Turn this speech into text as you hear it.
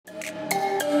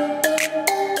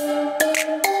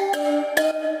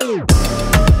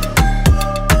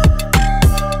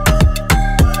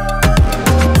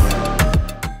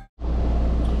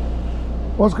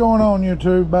What's going on,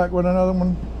 YouTube? Back with another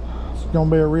one. It's gonna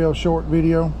be a real short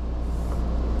video.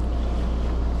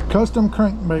 Custom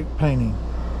crankbait painting.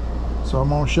 So I'm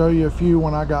gonna show you a few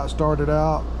when I got started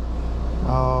out.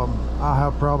 I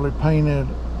have probably painted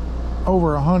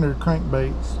over 100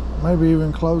 crankbaits, maybe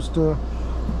even close to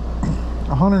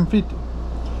 150.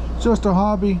 It's just a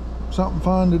hobby, something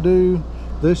fun to do.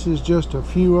 This is just a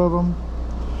few of them.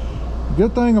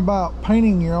 Good thing about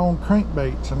painting your own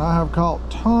crankbaits, and I have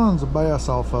caught tons of bass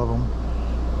off of them,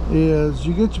 is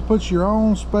you get to put your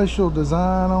own special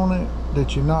design on it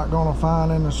that you're not going to find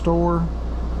in the store.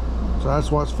 So that's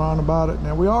what's fun about it.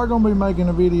 Now we are going to be making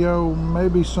a video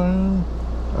maybe soon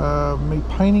of me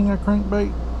painting a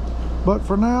crankbait, but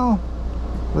for now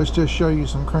let's just show you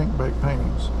some crankbait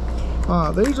paintings.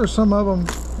 These are some of them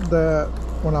that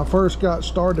when I first got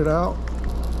started out,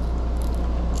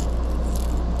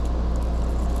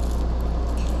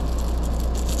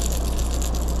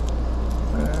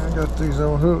 got these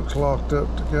old hooks locked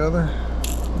up together.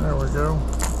 There we go.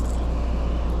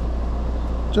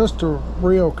 Just a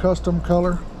real custom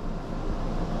color.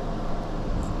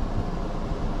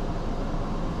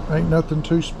 Ain't nothing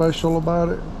too special about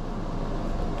it.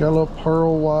 Got a little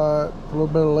pearl white, a little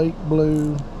bit of lake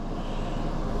blue,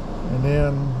 and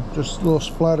then just little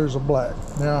splatters of black.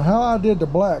 Now how I did the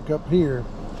black up here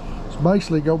is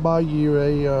basically go buy you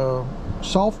a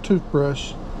soft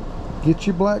toothbrush. Get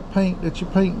your black paint that you're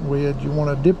painting with. You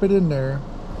want to dip it in there,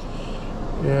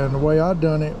 and the way I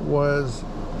done it was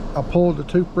I pulled the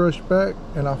toothbrush back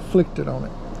and I flicked it on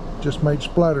it. Just made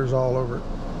splatters all over it.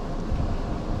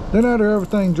 Then after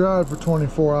everything dried for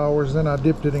 24 hours, then I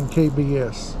dipped it in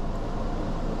K.pbaits.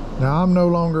 Now I'm no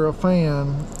longer a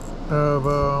fan of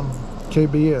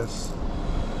K.pbaits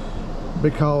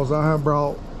because I have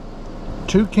brought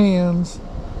 2 cans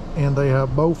and they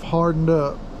have both hardened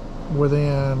up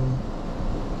within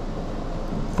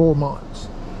 4 months,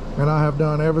 and I have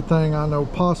done everything I know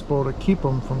possible to keep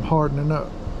them from hardening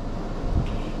up.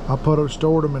 I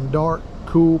stored them in dark,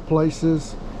 cool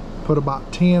places, put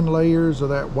about 10 layers of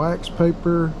that wax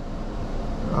paper,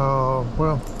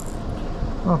 well,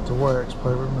 not the wax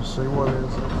paper, let me see, what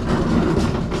is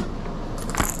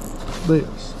it?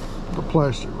 This, the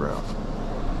plastic wrap.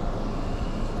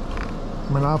 I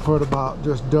mean, I put about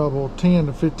just double, 10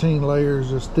 to 15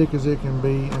 layers, as thick as it can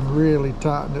be, and really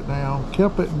tightened it down.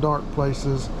 Kept it in dark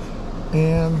places,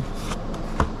 and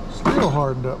still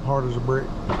hardened up hard as a brick.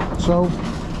 So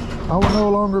I will no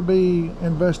longer be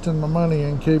investing my money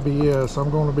in K.pbaits. I'm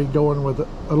going to be going with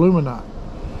aluminite.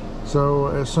 So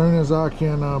as soon as I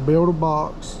can build a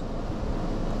box,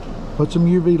 put some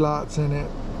UV lights in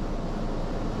it,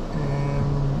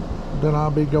 and then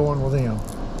I'll be going with them.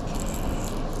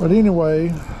 But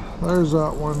anyway, there's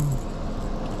that one.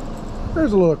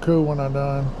 There's a little cool one I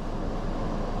done.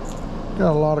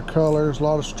 Got a lot of colors, a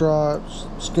lot of stripes,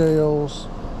 scales.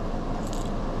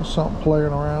 Something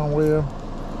playing around with.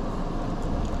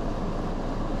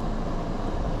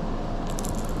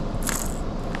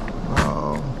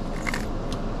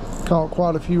 Caught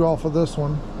quite a few off of this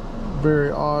one.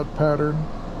 Very odd pattern.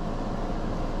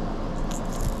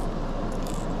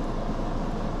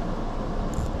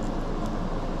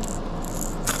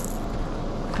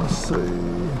 Let's see,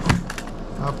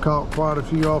 I've caught quite a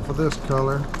few off of this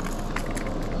color.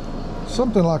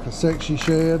 Something like a sexy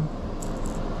shad.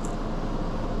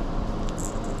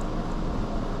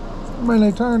 I mean,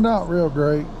 they turned out real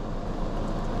great.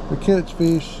 The catch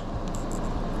fish,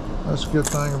 that's a good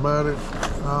thing about it.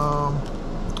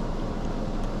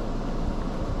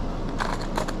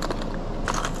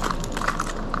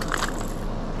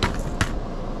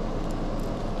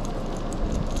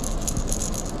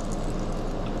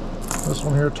 This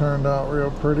one here turned out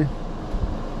real pretty.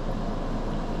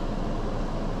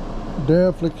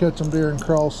 Definitely catch them during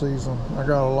crawl season. I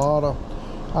got a lot of,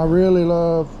 I really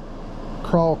love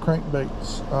crawl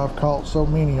crankbaits. I've caught so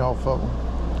many off of them.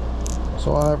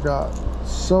 So I've got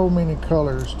so many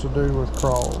colors to do with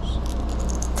crawls.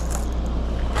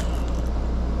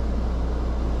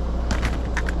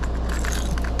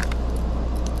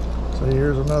 So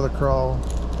here's another crawl.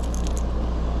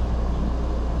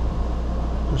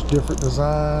 Just different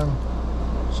design,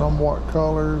 somewhat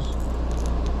colors.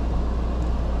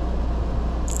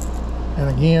 And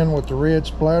again with the red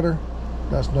splatter,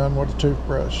 that's done with a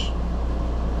toothbrush.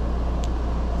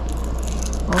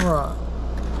 Alright,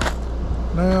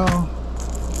 now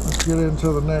let's get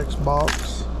into the next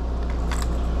box.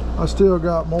 I still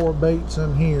got more baits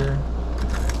in here.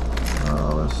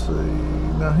 Let's see,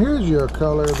 now here's your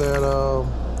color that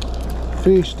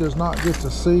fish does not get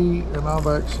to see, and I've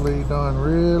actually done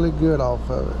really good off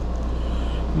of it.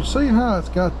 You see how it's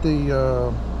got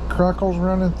the crackles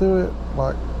running through it,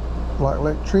 like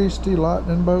electricity,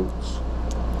 lightning bolts.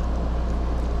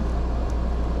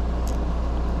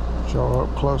 Show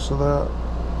up close to that.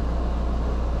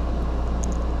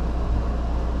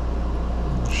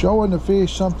 Showing the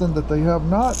fish something that they have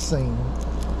not seen,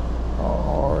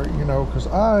 or you know, because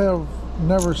I have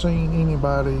never seen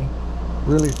anybody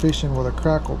really fishing with a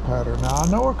crackle pattern. Now I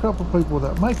know a couple people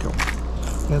that make them,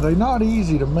 and they're not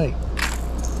easy to make.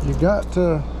 You got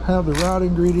to have the right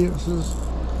ingredients.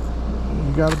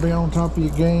 You got to be on top of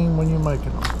your game when you're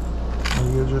making them,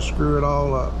 or you'll just screw it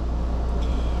all up.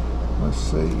 Let's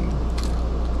see.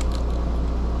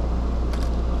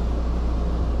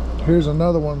 Here's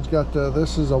another one's got the,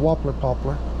 this is a wobbly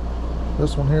poplar.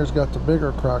 This one here's got the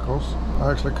bigger crackles.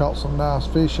 I actually caught some nice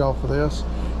fish off of this.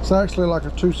 It's actually like a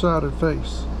two-sided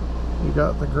face. You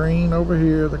got the green over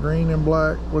here, the green and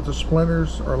black with the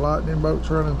splinters or lightning bolts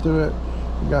running through it.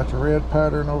 You got the red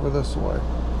pattern over this way.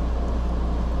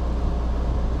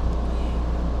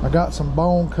 I got some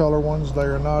bone color ones. They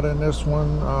are not in this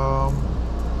one.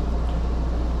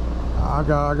 I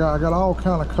got all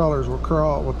kind of colors with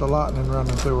the lightning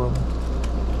running through them.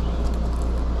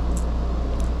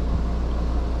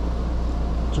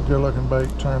 It's a good looking bait,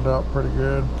 turned out pretty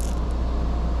good.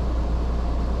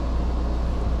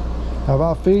 Have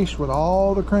I fished with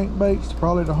all the crankbaits,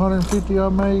 probably the 150 I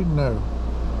made? No.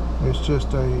 It's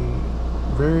just a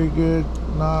very good,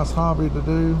 nice hobby to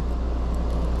do.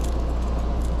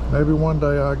 Maybe one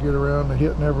day I'll get around to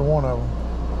hitting every one of them.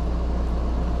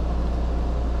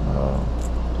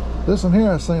 This one here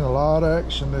has seen a lot of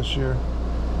action this year.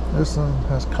 This one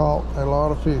has caught a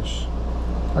lot of fish.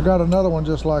 I got another one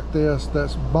just like this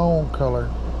that's bone color,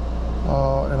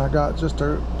 and I got just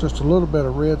a little bit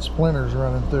of red splinters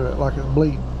running through it, like it's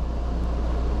bleeding.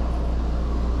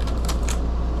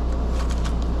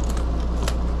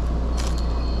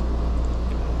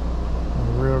 A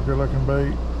real good looking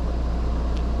bait.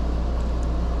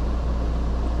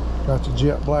 Got the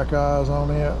jet black eyes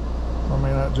on it. I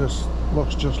mean, that just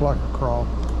looks just like a crawl.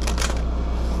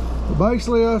 But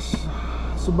basically, it's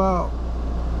about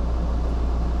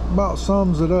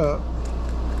sums it up.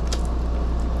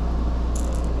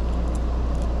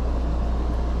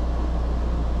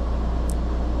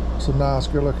 It's a nice,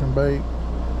 good looking bait.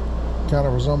 Kind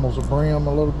of resembles a brim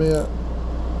a little bit.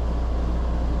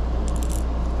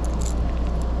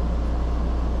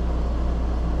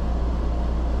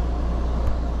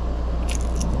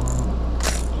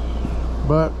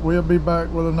 But we'll be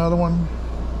back with another one,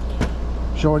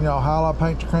 showing y'all how I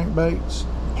paint the crankbaits.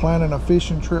 Planning a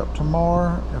fishing trip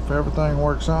tomorrow, if everything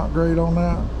works out great on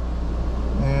that.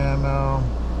 And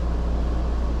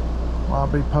I'll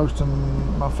be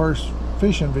posting my first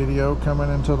fishing video coming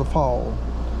into the fall.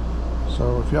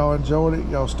 So if y'all enjoyed it,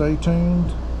 y'all stay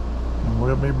tuned, and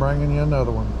we'll be bringing you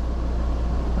another one.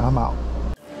 I'm out.